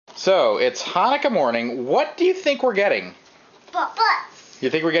So, it's Hanukkah morning. What do you think we're getting? Books. You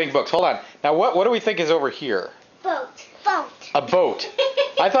think we're getting books? Hold on. Now, what do we think is over here? Boat. A boat.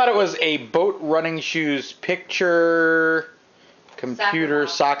 I thought it was a boat, running shoes, picture, computer,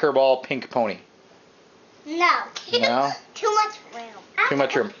 soccer ball, pink pony. No. No? Too much room. Too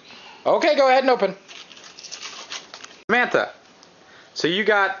much room. Okay, go ahead and open. Samantha, so you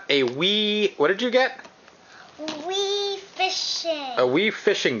got a Wii, what did you get? Wii fishing. A Wii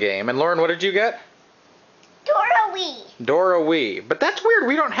fishing game. And Lauren, what did you get? Dora Wii. Dora Wii. But that's weird,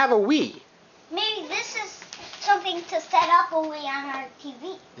 we don't have a Wii. Maybe this is something to set up a Wii on our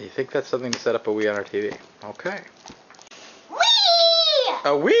TV. You think that's something to set up a Wii on our TV? Okay. Wii! A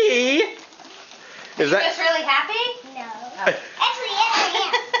Wii? Are you just really happy? No. Actually, yes,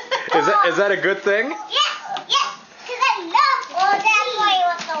 I am. Is that a good thing? Yes, because I love. Well, that's why it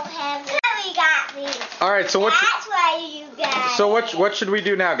was so heavy. You got me. All right, so That's why you got. So what should we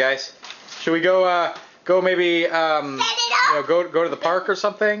do now, guys? Should we go maybe Set it up. go to the park or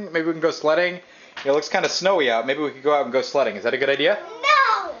something? Maybe we can go sledding. It looks kind of snowy out. Maybe we could go out and go sledding. Is that a good idea?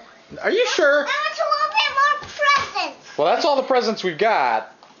 No. Are you sure? I want a little bit more presents. Well, that's all the presents we've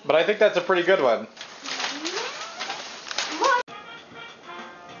got, but I think that's a pretty good one.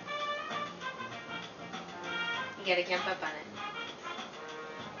 You gotta jump up on it.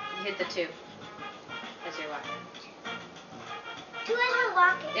 You hit the 2 as you're walking. 2 as you're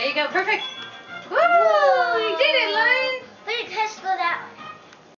walking. There you go, perfect. Woo! Whoa. You did it, Lion. But it has to go that way.